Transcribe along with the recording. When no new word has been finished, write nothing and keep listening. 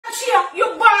Shenseea,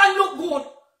 your barn look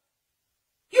good.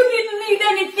 You didn't need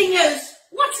anything else.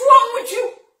 What's wrong with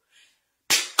you?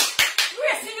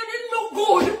 Gracie, you didn't look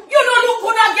good. You don't look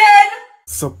good again.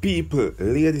 So people,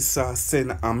 ladies are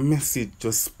send a message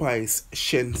to Spice,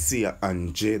 Shenseea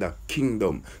and Jada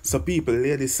Kingdom. So people,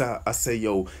 ladies are say,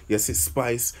 yo, you see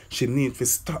Spice, she need to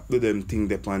stop do them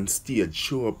thing up on stage,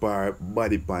 show up her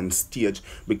body on stage,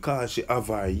 because she have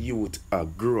her youth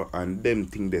grow and them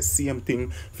thing the same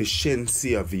thing for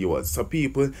Shenseea viewers. So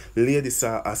people, ladies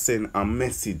are send a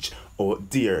message out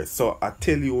there. So I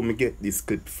tell you where me get this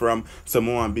clip from. So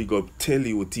I want big up Tell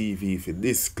You TV for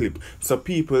this clip. So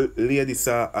people, ladies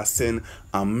are send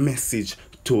a message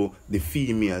to the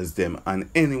females them, and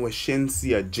anyway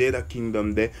Shenseea Jada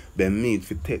Kingdom they need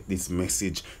to take this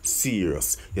message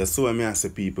serious. Yeah, so I mean, say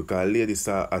people, because ladies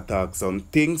are talk some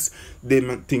things,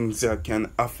 them things that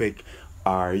can affect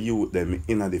our youth them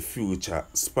in the future.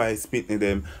 Spice pitney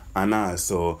them and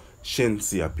also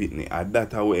Shenseea pitney, and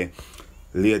that way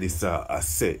ladies are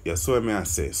say. Yeah, so I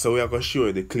say. So we are going to show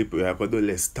you the clip. We are going to do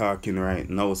less talking right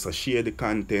now. So share the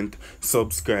content,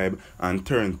 subscribe, and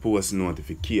turn post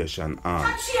notification on.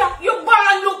 Shenseea, your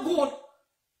barn look good.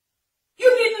 You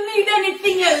didn't need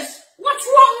anything else. What's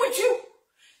wrong with you?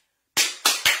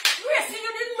 Gracie,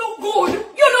 you didn't look good.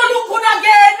 You don't look good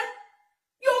again.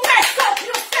 You messed up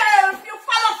yourself. You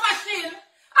follow fashion.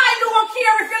 I don't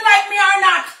care if you like me or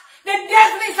not. The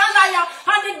devil is a liar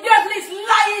and the devil is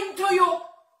lying to you.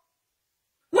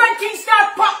 When things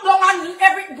start pop down and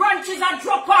every branches are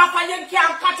drop off and you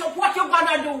can't catch up, what you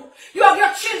gonna do? You have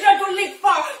your children to live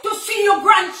for, to see your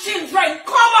grandchildren.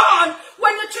 Come on!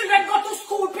 When the children go to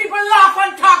school, people laugh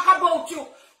and talk about you.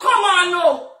 Come on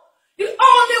now. The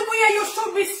only way you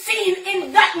should be seen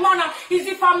in that manner is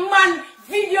if a man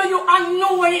video you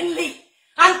unknowingly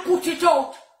and put it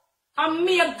out. And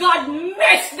may God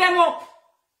mess them up.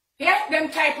 Yeah, them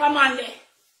type of man there.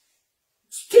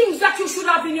 Things that you should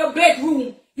have in your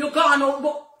bedroom, you gone out,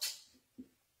 but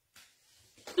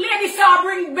ladies are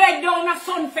bring bed down at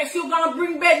Sunfest, you gonna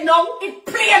bring bed now, it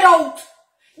played out.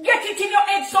 Get it in your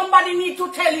head, somebody need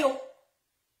to tell you.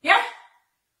 Yeah?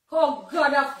 Oh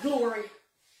God of glory.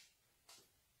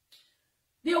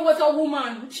 There was a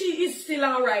woman, she is still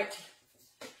alright.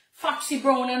 Foxy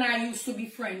Brown and I used to be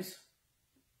friends.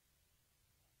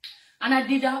 And I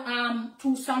did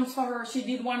 2 songs for her. She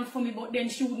did one for me, but then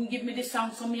she wouldn't give me the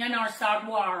song, so me and her start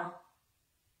war.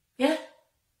 Yeah?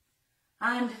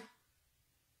 And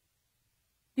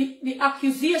the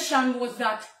accusation was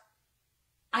that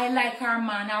I like her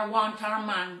man, I want her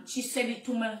man. She said it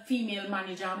to my female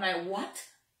manager. I'm like, what?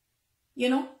 You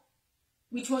know?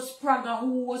 Which was Praga,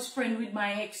 who was friend with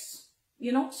my ex.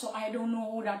 You know? So I don't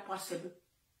know how that's possible.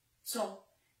 So,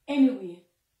 anyway.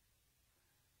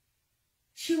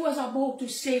 She was about to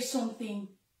say something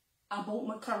about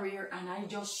my career and I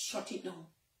just shut it down.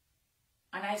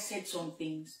 And I said some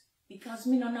things. Because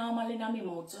me no normal in my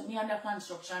mouth. So me under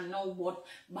construction now, but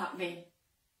back then.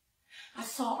 I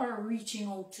saw her reaching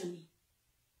out to me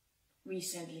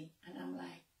recently. And I'm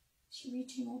like, she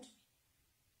reaching out to me?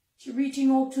 She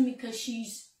reaching out to me because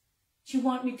she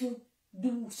want me to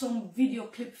do some video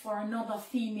clip for another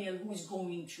female who is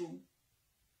going through.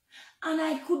 And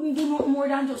I couldn't do no more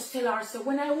than just tell her. So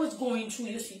when I was going through,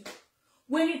 you see,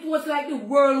 when it was like the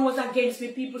world was against me,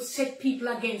 people set people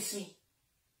against me,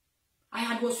 I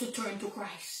had was to turn to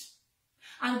Christ.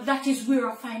 And that is where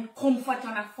I find comfort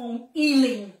and I found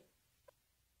healing.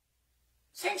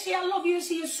 Shenseea, I love you. You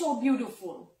see, you're so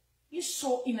beautiful. You're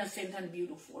so innocent and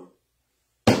beautiful.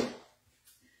 It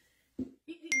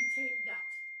didn't take that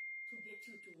to get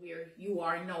you to where you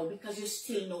are now, because you're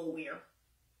still nowhere.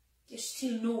 You're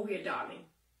still nowhere, darling.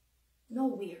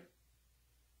 Nowhere.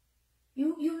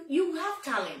 You have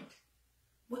talent,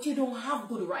 but you don't have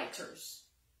good writers.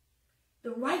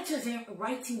 The writers aren't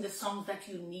writing the songs that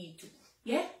you need to.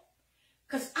 Yeah?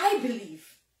 Because I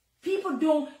believe people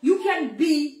don't, you can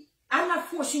be, I'm not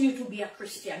forcing you to be a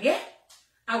Christian, yeah?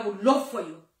 I would love for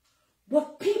you.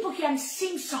 But people can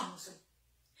sing songs.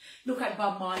 Look at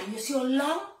Bob Marley. You see how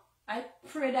long? I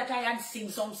pray that I had sing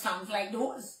some songs like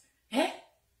those. Eh?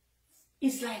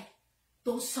 It's like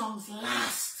those songs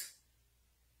last.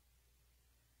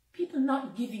 People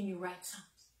not giving you right songs.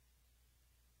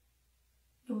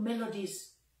 Your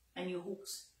melodies and your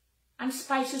hooks. And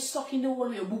Spice is stuck in the whole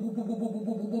way. Boo, boo, boo, boo, boo,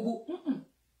 boo, boo, boo, boo.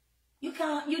 You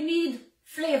can't, you need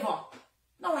flavor.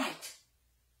 Not right.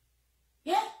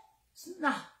 Yeah?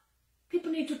 Nah.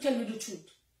 People need to tell you the truth.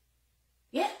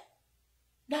 Yeah?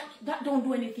 That don't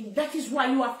do anything. That is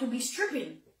why you have to be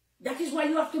stripping. That is why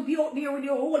you have to be out there with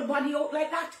your whole body out like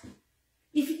that.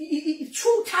 If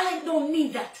true talent don't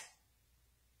need that.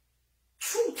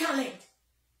 True talent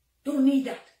Don't need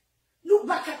that. Look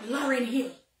back at Lauryn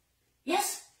Hill.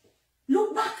 Yes?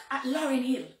 Look back at Lauryn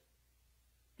Hill.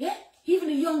 Yeah? Even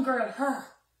a young girl, her.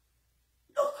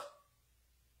 Look.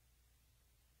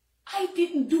 I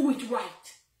didn't do it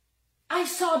right. I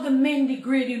saw the men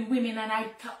degrading women and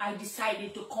I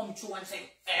decided to come through and say,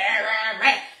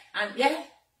 and yeah?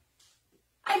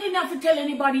 I didn't have to tell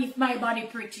anybody if my body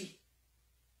pretty.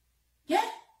 Yeah?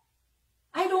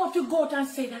 I don't have to go out and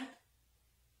say that.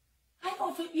 I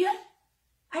don't have to, yeah?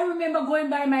 I remember going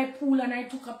by my pool and I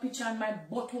took a picture and my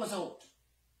butt was out.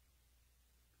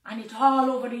 And it's all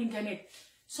over the internet.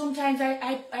 Sometimes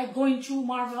I going through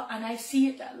Marvel and I see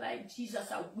it and like,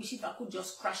 Jesus, I wish if I could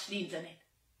just crash the internet.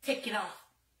 Take it off.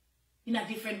 In a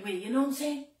different way. You know what I'm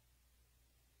saying?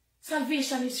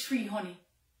 Salvation is free, honey.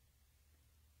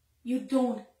 You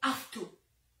don't have to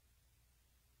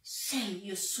sell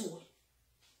your soul.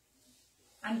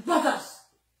 And brothers,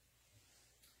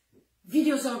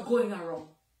 videos are going around.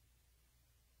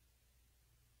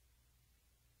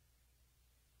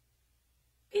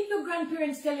 Did your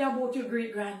grandparents tell you about your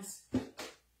great-grands? And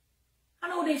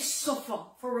how they suffer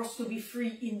for us to be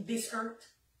free in this earth?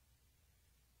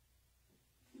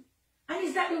 And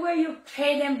is that the way you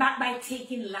pay them back by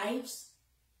taking lives?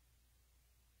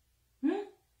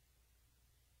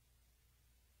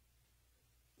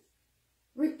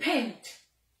 Repent.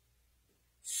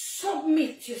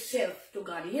 Submit yourself to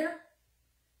God. Here?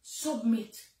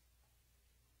 Submit.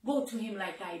 Go to him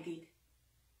like I did.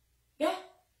 Yeah?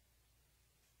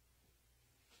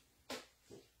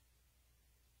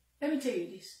 Let me tell you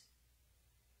this.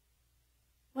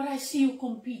 What I see you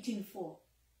competing for,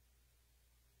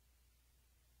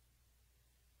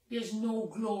 there's no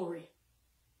glory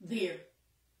there.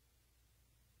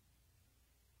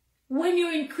 When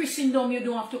you're in Christendom, you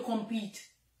don't have to compete.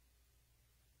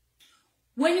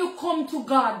 When you come to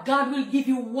God, God will give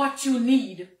you what you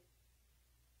need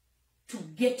to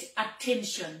get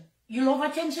attention. You love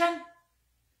attention?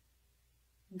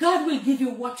 God will give you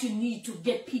what you need to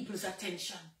get people's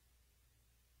attention.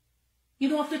 You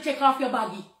don't have to take off your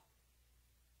baggy.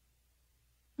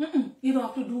 You don't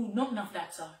have to do nothing of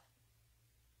that sort.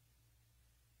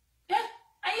 Yeah?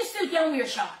 And you still can wear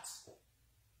shorts.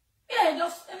 Yeah,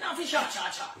 just enough short.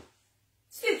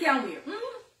 Still can wear.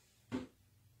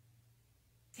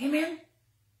 Amen?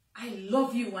 I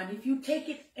love you, and if you take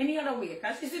it any other way,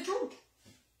 because it's the truth.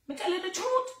 I tell you the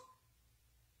truth.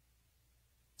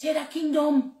 Jada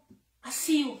Kingdom, I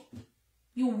see you.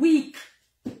 You're weak.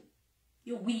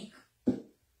 You're weak.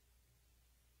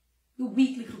 You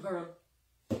weak little girl.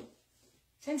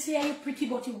 Shenseea, you're pretty,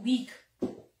 but you're weak.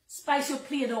 Spice, you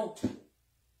played out.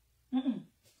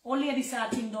 All ladies are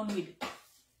thing done with.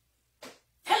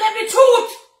 Tell them the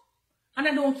truth! And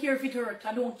I don't care if it hurts.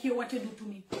 I don't care what you do to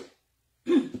me.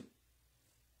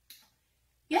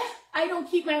 Yeah, I don't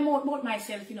keep my mouth about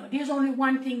myself, you know. There's only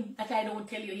one thing that I don't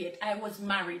tell you yet. I was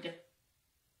married.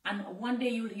 And one day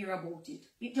you'll hear about it.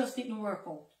 It just didn't work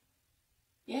out.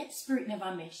 Yeah, spirit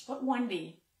never meshed. But one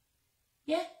day,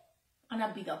 yeah, on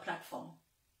a bigger platform.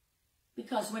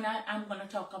 Because when I'm going to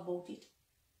talk about it,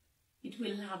 it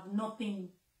will have nothing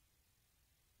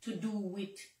to do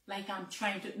with, like I'm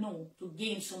trying to, to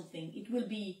gain something. It will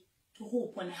be to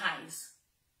open eyes,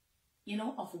 you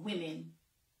know, of women.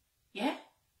 Yeah?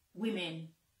 Women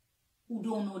who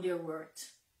don't know their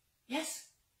worth. Yes?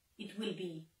 It will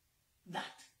be that.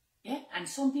 Yeah? And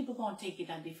some people can't take it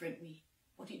a different way.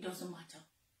 But it doesn't matter.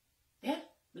 Yeah?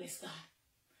 Bless God.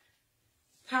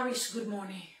 Parish, good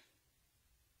morning.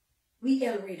 We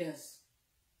L readers.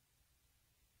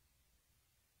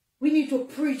 We need to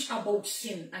preach about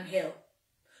sin and hell.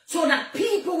 So that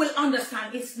people will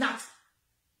understand it's not,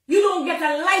 you don't get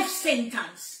a life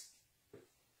sentence.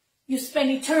 You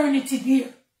spend eternity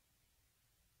there.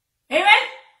 Amen?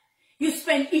 You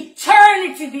spend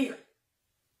eternity there.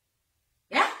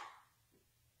 Yeah?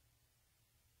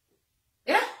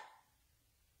 Yeah?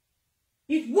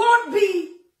 It won't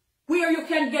be where you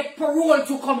can get parole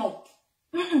to come out.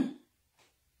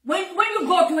 When you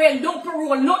go to hell, don't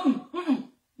parole nothing.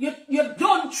 You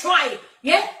don't try.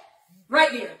 Yeah?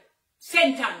 Right there.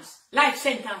 Sentence. Life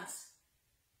sentence.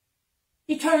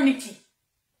 Eternity.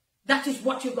 That is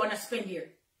what you're going to spend here.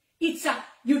 It's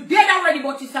you're dead already,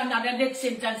 but it's another death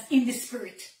sentence in the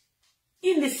spirit.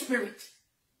 In the spirit.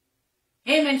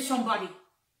 Amen, somebody.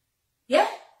 Yeah?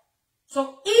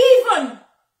 So even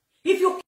if you